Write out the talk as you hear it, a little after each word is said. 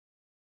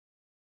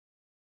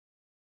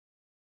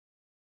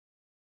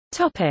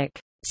Topic.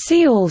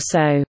 See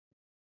also: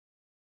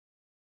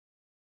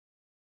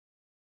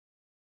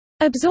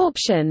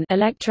 absorption,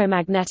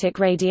 electromagnetic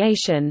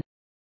radiation,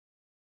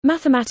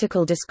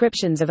 mathematical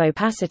descriptions of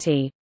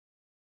opacity,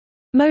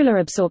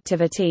 molar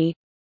absorptivity,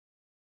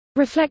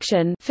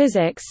 reflection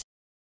physics,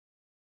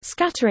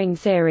 scattering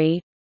theory,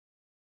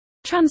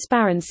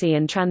 transparency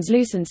and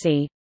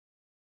translucency,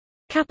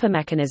 Kappa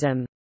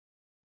mechanism.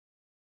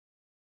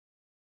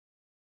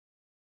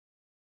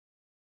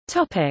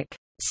 Topic.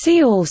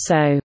 See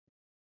also: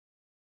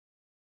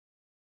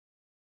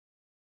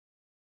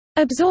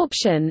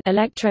 absorption,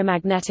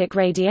 electromagnetic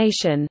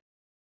radiation,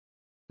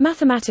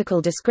 mathematical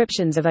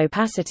descriptions of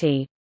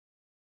opacity,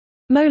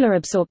 molar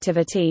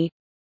absorptivity,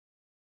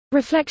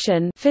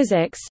 reflection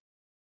physics,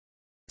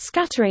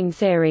 scattering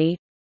theory,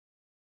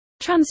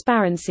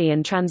 transparency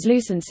and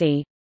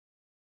translucency,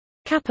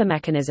 Kappa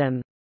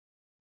mechanism.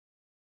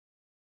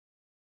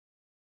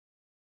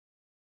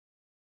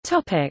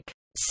 Topic.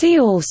 See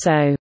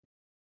also: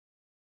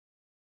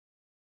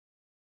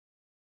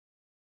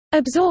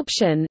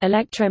 absorption,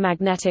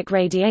 electromagnetic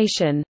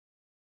radiation,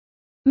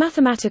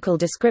 mathematical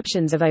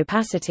descriptions of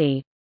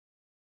opacity,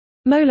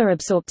 molar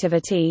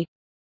absorptivity,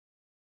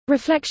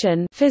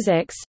 reflection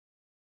physics,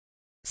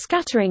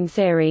 scattering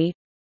theory,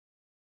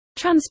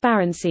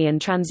 transparency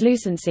and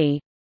translucency,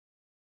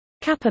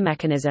 Kappa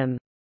mechanism.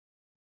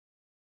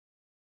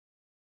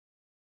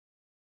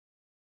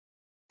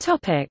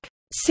 Topic.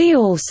 See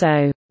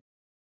also: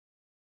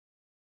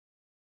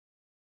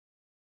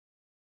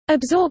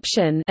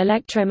 absorption,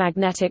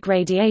 electromagnetic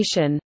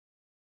radiation,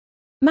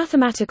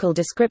 mathematical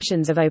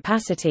descriptions of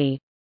opacity,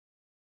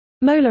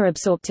 molar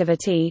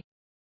absorptivity,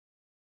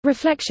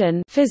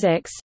 reflection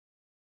physics,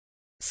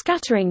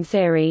 scattering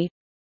theory,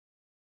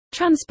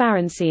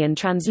 transparency and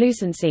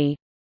translucency,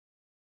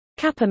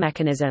 Kappa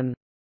mechanism.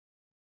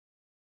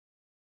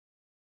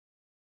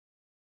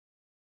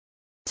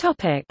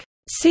 Topic.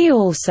 See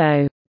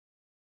also: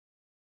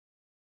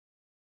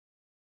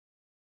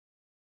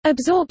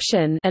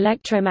 absorption,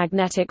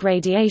 electromagnetic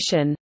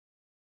radiation,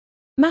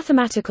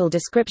 mathematical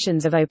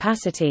descriptions of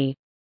opacity,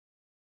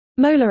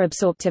 molar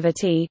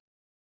absorptivity,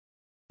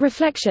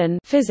 reflection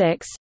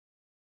physics,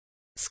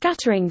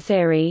 scattering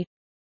theory,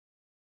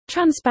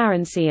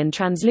 transparency and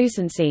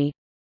translucency,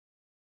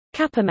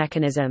 Kappa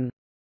mechanism.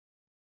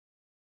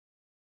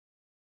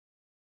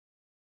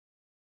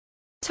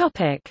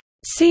 Topic.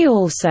 See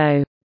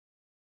also: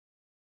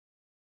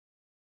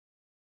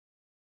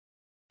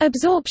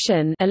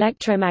 absorption,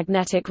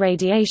 electromagnetic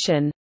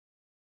radiation,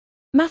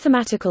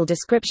 mathematical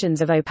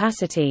descriptions of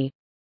opacity,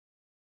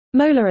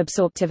 molar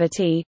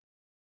absorptivity,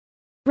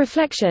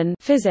 reflection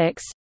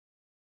physics,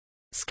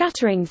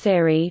 scattering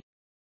theory,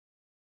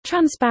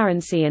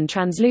 transparency and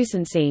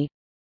translucency,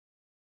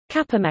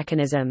 Kappa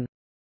mechanism.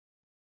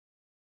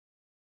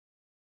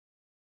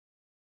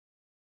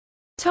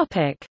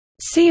 Topic.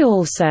 See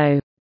also: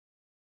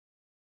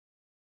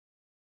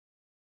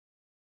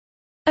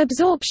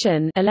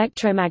 absorption,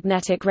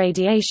 electromagnetic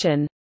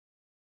radiation,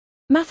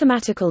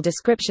 mathematical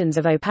descriptions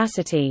of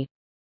opacity,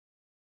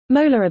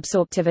 molar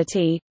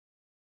absorptivity,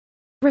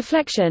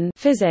 reflection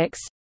physics,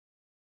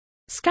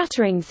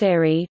 scattering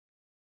theory,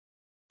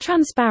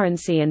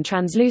 transparency and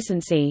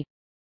translucency,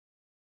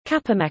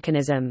 Kappa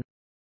mechanism.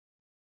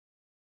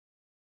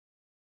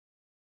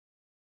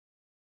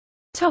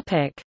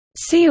 Topic.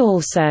 See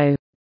also: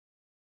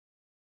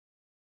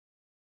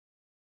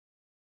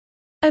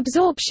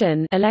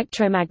 absorption,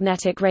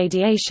 electromagnetic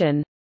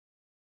radiation,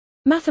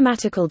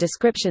 mathematical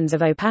descriptions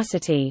of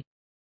opacity,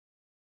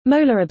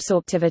 molar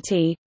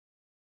absorptivity,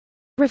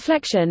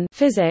 reflection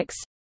physics,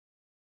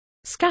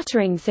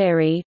 scattering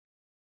theory,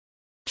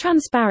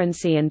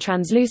 transparency and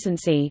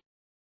translucency,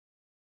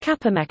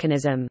 Kappa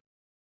mechanism.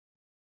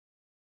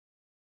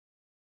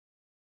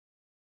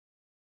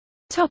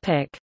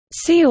 Topic.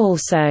 See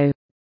also: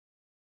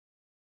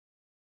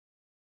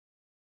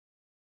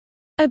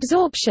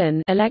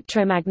 absorption,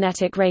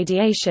 electromagnetic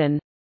radiation,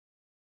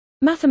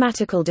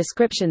 mathematical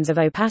descriptions of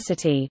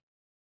opacity,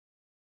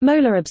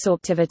 molar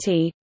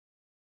absorptivity,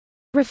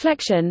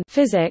 reflection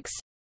physics,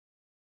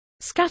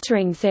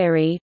 scattering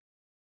theory,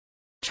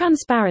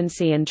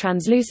 transparency and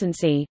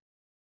translucency,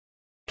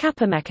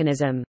 Kappa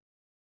mechanism.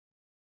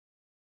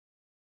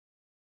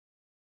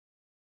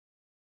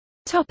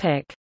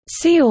 Topic.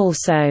 See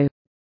also: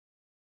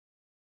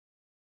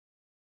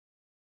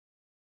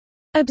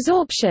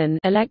 absorption,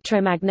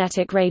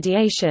 electromagnetic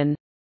radiation,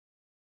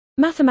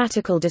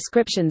 mathematical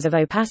descriptions of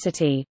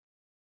opacity,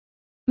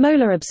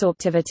 molar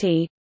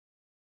absorptivity,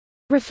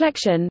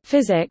 reflection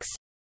physics,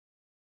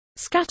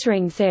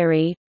 scattering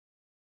theory,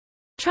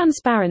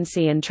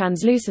 transparency and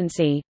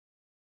translucency,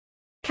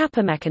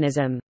 Kappa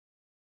mechanism.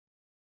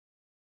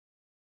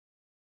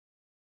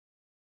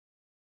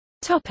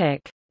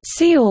 Topic.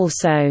 See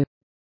also: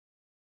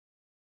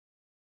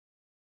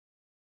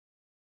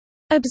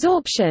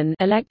 absorption,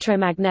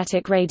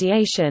 electromagnetic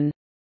radiation,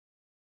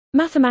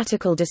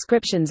 mathematical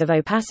descriptions of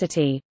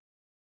opacity,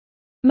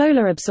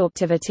 molar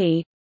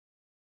absorptivity,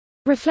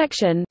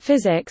 reflection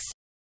physics,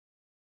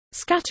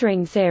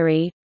 scattering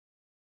theory,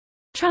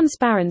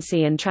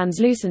 transparency and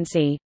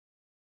translucency,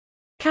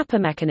 kappa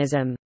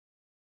mechanism.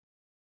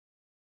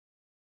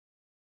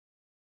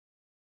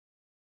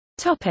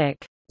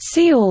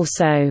 See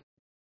also: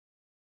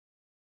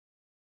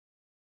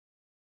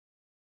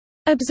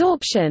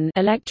 absorption,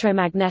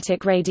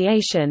 electromagnetic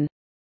radiation,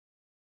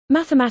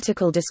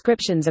 mathematical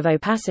descriptions of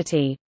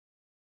opacity,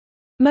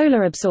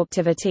 molar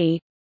absorptivity,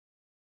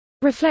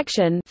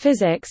 reflection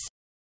physics,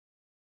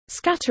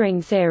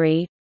 scattering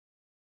theory,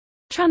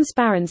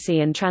 transparency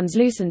and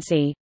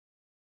translucency,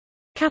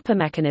 kappa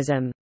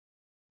mechanism.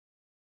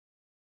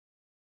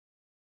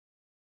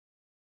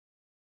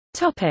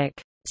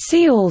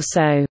 See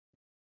also: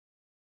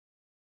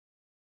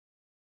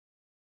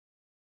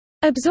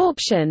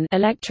 absorption,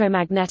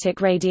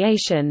 electromagnetic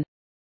radiation,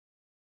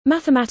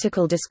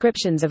 mathematical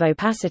descriptions of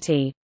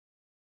opacity,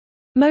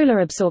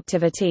 molar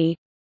absorptivity,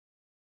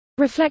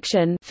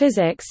 reflection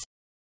physics,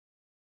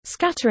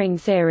 scattering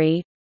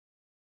theory,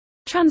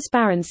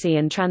 transparency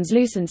and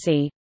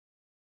translucency,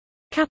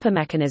 kappa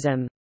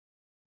mechanism.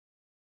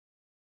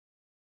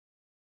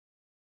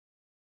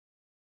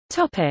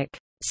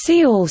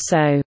 See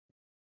also: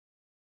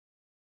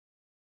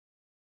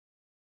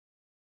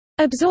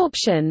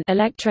 absorption,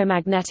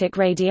 electromagnetic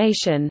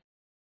radiation,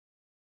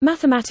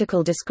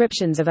 mathematical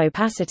descriptions of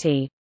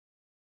opacity,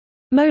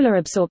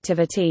 molar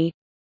absorptivity,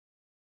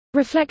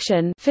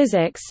 reflection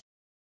physics,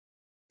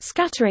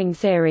 scattering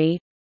theory,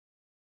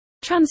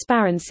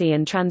 transparency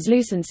and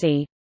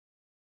translucency,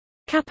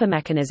 kappa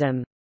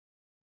mechanism.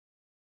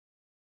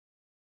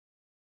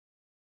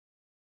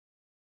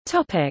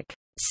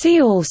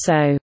 See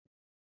also: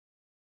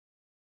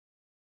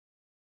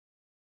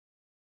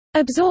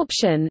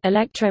 absorption,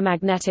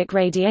 electromagnetic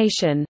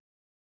radiation,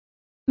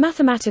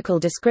 mathematical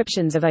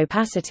descriptions of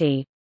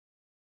opacity,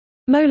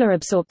 molar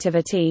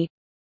absorptivity,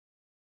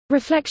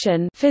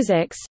 reflection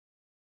physics,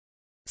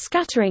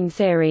 scattering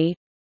theory,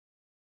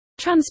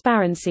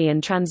 transparency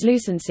and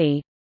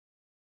translucency,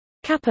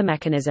 kappa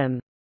mechanism.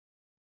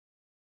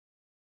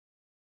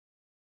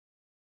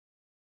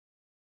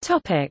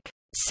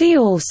 See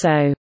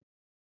also: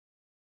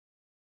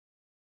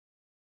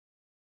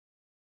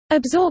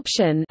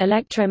 absorption,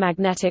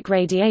 electromagnetic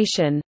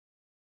radiation,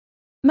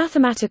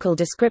 mathematical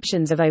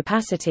descriptions of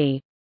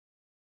opacity,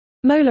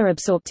 molar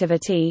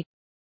absorptivity,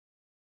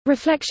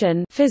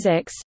 reflection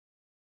physics,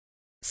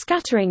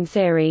 scattering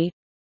theory,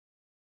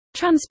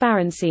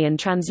 transparency and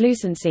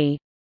translucency,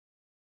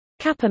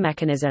 kappa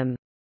mechanism.